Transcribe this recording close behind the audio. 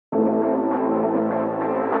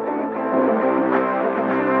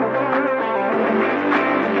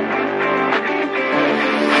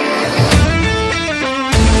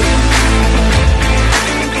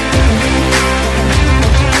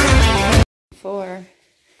before.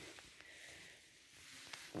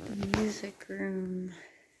 The music room.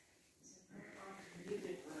 We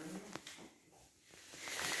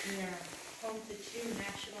are home to 2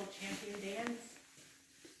 national champion bands.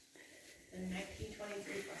 The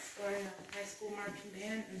 1923 Fostoria High School Marching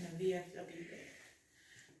Band and the VFW Band,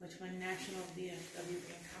 which won national VFW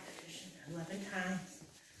band competition 11 times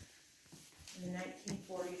in the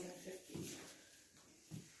 1940s and 50s.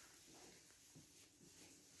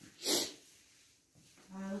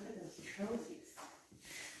 Wow, look at those trophies.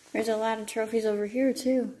 There's a lot of trophies over here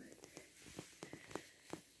too.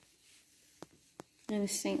 And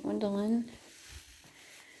St. Gwendolyn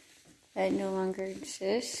that no longer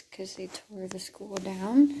exists because they tore the school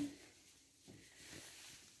down.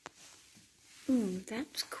 Ooh,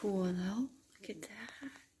 that's cool though. Look at that.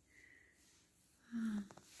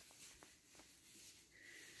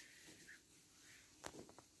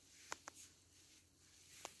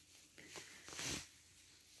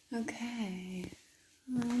 Okay.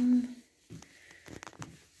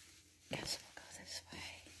 Guess we'll go this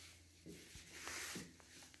way.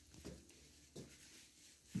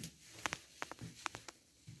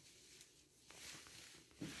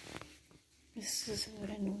 This is what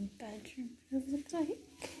a new bedroom would look like.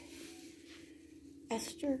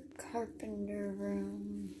 Esther Carpenter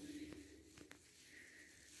room.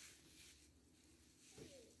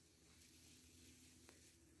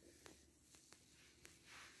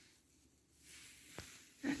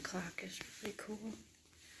 That clock is really cool.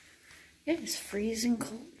 It is freezing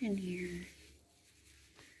cold in here.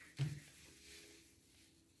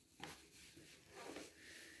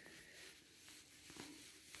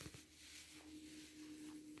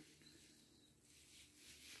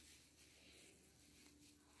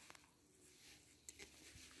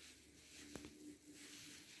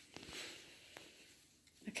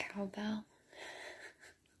 A cowbell. Wow.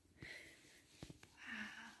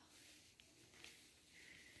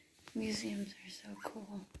 Museums are so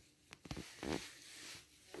cool.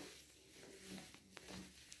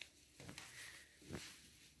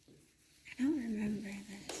 I don't remember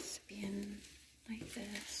this being like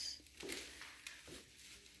this.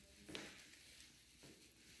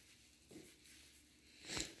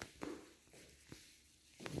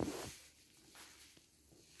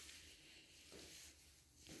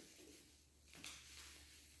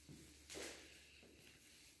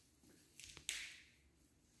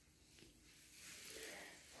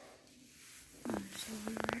 There's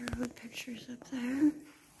railroad pictures up there.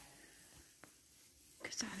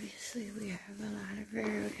 Because obviously we have a lot of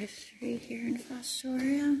railroad history here in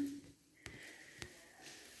Fostoria.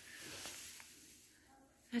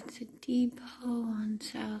 That's a depot on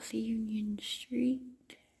South Union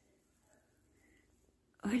Street.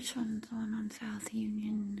 Which one's the one on South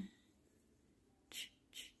Union?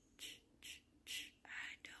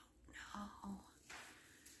 I don't know.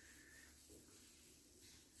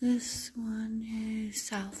 This one is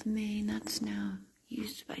South Main. That's now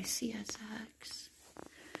used by CSX.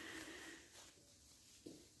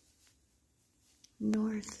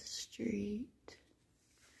 North Street.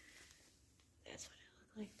 That's what it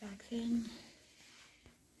looked like back then.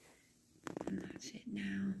 And that's it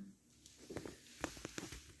now.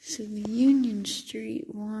 So the Union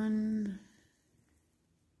Street one,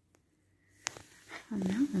 I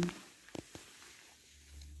don't know.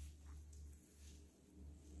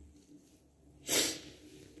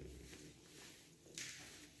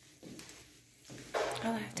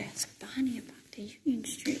 I'll have to ask Bonnie about the Union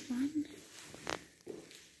Street one.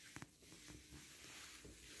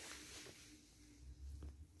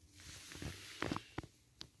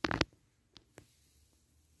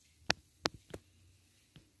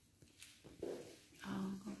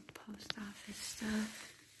 Post office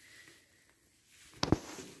stuff.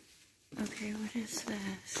 Okay, what is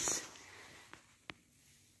this?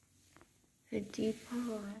 The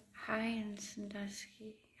depot at High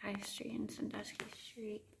Street and Sandusky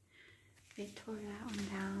Street. They tore that one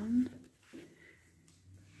down.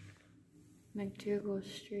 McDougal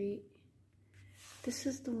Street. This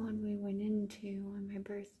is the one we went into on my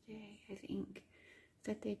birthday, I think,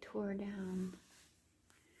 that they tore down.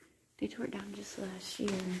 They tore it down just last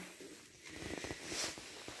year.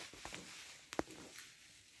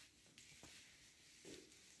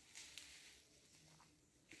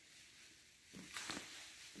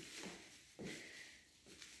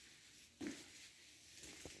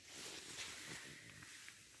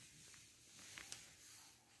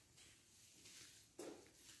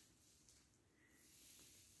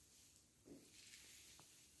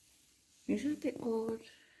 These are the old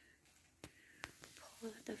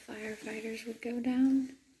pole that the firefighters would go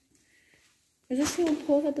down. Is this the old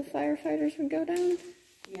pole that the firefighters would go down?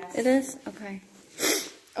 Yes. It is? Okay.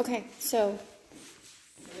 Okay, so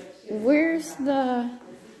where's the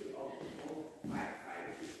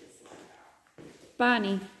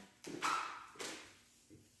Bonnie?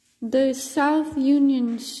 The South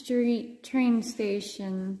Union Street train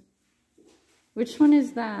station. Which one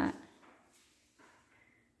is that?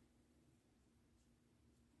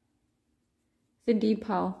 The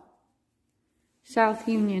depot. South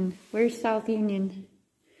Union. Where's South Union?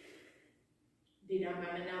 Do you know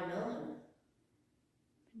Now Millen?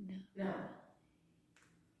 No.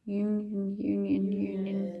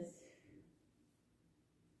 Union.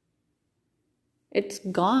 It's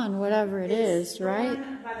gone, whatever it is, right?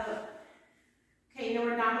 Okay, you know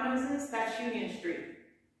where Domino's is? That's Union Street.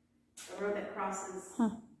 The road that crosses. Huh.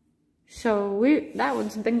 So that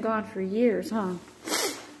one's been gone for years, huh?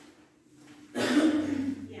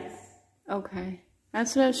 Yes. Okay.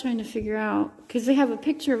 That's what I was trying to figure out. Because they have a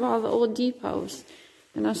picture of all the old depots.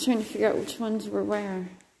 And I was trying to figure out which ones were where.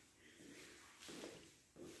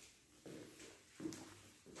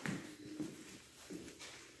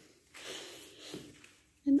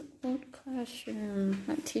 An old classroom.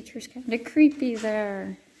 That teacher's kind of creepy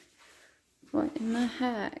there. What in the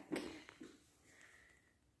heck?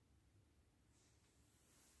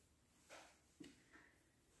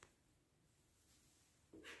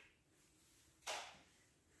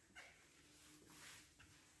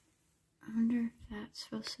 I wonder if that's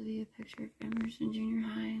supposed to be a picture of Emerson Junior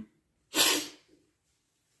High.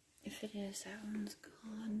 If it is, that one's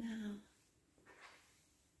gone now.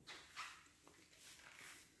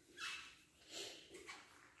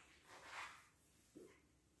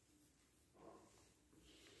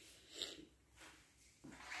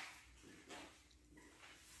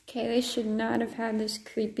 Okay, they should not have had this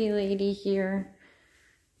creepy lady here.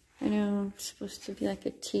 I know it's supposed to be like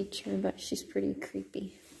a teacher, but she's pretty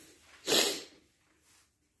creepy.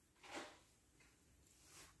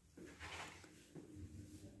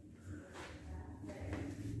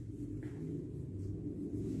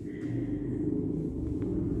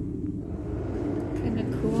 Kind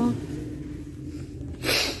of cool.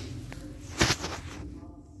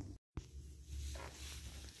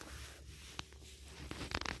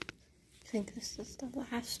 I think this is the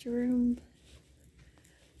last room.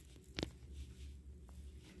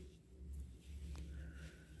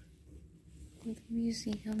 The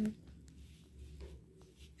museum.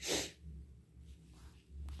 I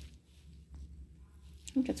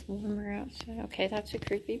think it's warmer outside. Okay, that's a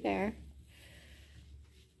creepy bear.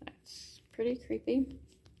 That's pretty creepy.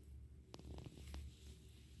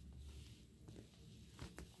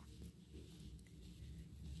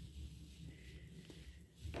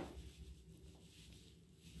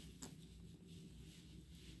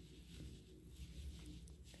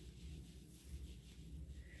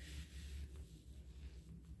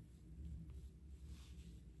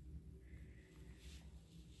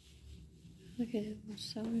 Look at it,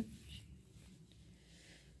 it's so kind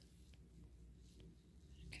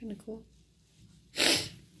of cool.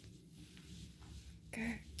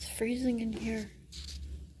 God, it's freezing in here.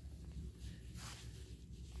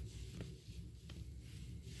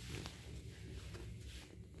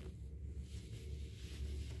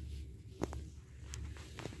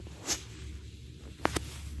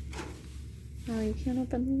 Oh, you can't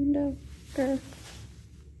open the window, girl.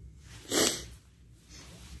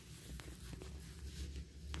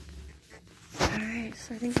 Alright,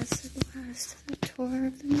 so I think that's the last of the tour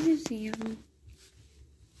of the museum.